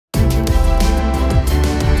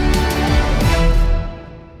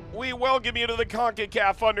welcome you to the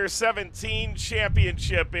Concacaf Under-17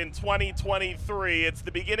 Championship in 2023. It's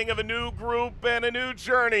the beginning of a new group and a new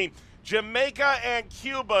journey. Jamaica and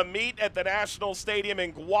Cuba meet at the National Stadium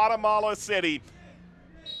in Guatemala City.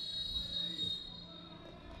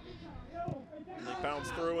 They bounce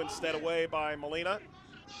through instead away by Molina.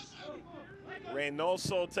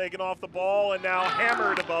 Reynoso taken off the ball and now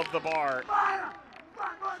hammered above the bar.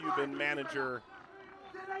 Cuban manager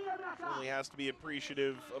really has to be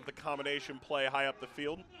appreciative of the combination play high up the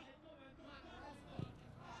field.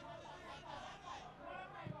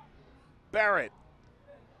 Barrett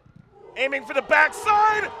aiming for the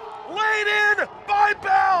backside, laid in by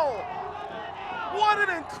Bell. What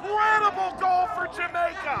an incredible goal for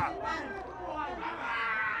Jamaica.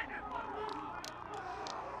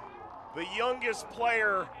 The youngest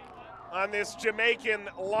player on this Jamaican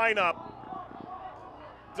lineup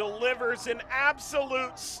delivers an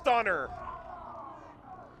absolute stunner.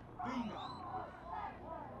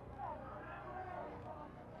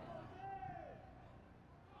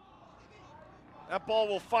 That ball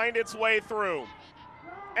will find its way through.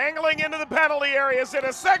 Angling into the penalty area. Is it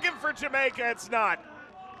a second for Jamaica? It's not.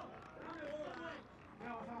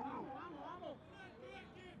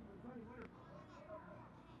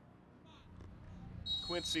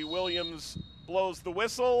 Quincy Williams blows the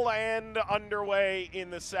whistle and underway in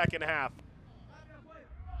the second half.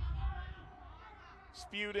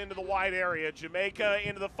 Spewed into the wide area. Jamaica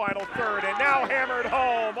into the final third and now hammered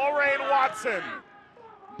home. O'Reilly Watson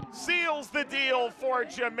seals the deal for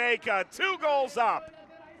Jamaica. 2 goals up.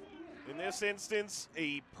 In this instance,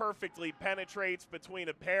 he perfectly penetrates between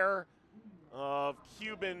a pair of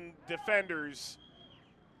Cuban defenders,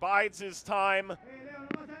 bides his time,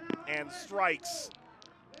 and strikes.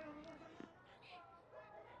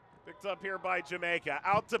 Picked up here by Jamaica.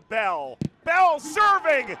 Out to Bell. Bell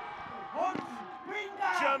serving!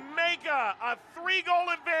 Jamaica, a 3-goal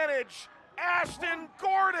advantage. Ashton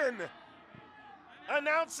Gordon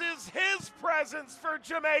announces his presence for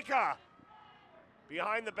Jamaica.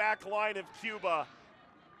 Behind the back line of Cuba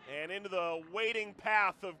and into the waiting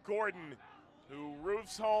path of Gordon, who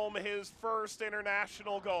roofs home his first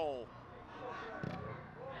international goal.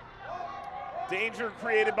 Danger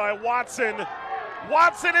created by Watson.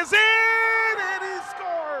 Watson is in and he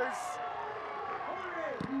scores!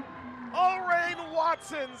 O'Reilly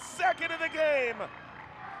Watson, second of the game.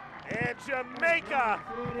 And Jamaica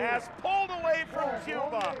has pulled away from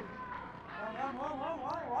Cuba.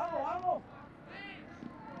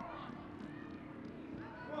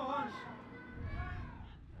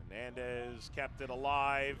 Hernandez kept it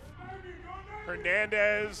alive.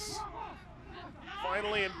 Hernandez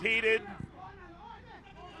finally impeded.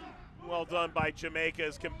 Well done by Jamaica,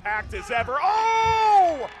 as compact as ever.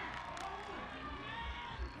 Oh!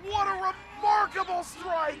 What a remarkable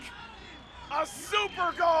strike! A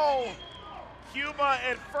super goal! Cuba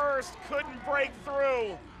at first couldn't break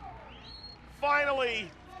through. Finally,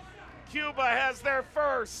 Cuba has their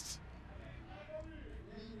first.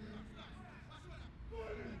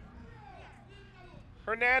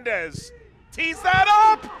 Hernandez tees that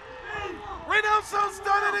up! Reynoso's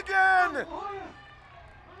done it again!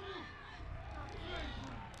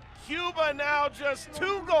 Cuba now just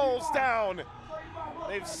 2 goals down.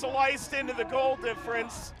 They've sliced into the goal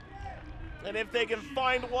difference. And if they can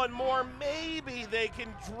find one more, maybe they can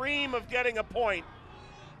dream of getting a point.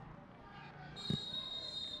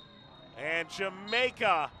 And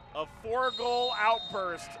Jamaica, a 4-goal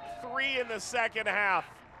outburst, 3 in the second half.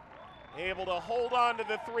 Able to hold on to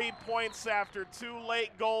the 3 points after 2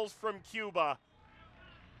 late goals from Cuba.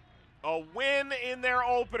 A win in their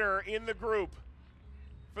opener in the group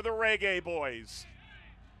for the Reggae Boys.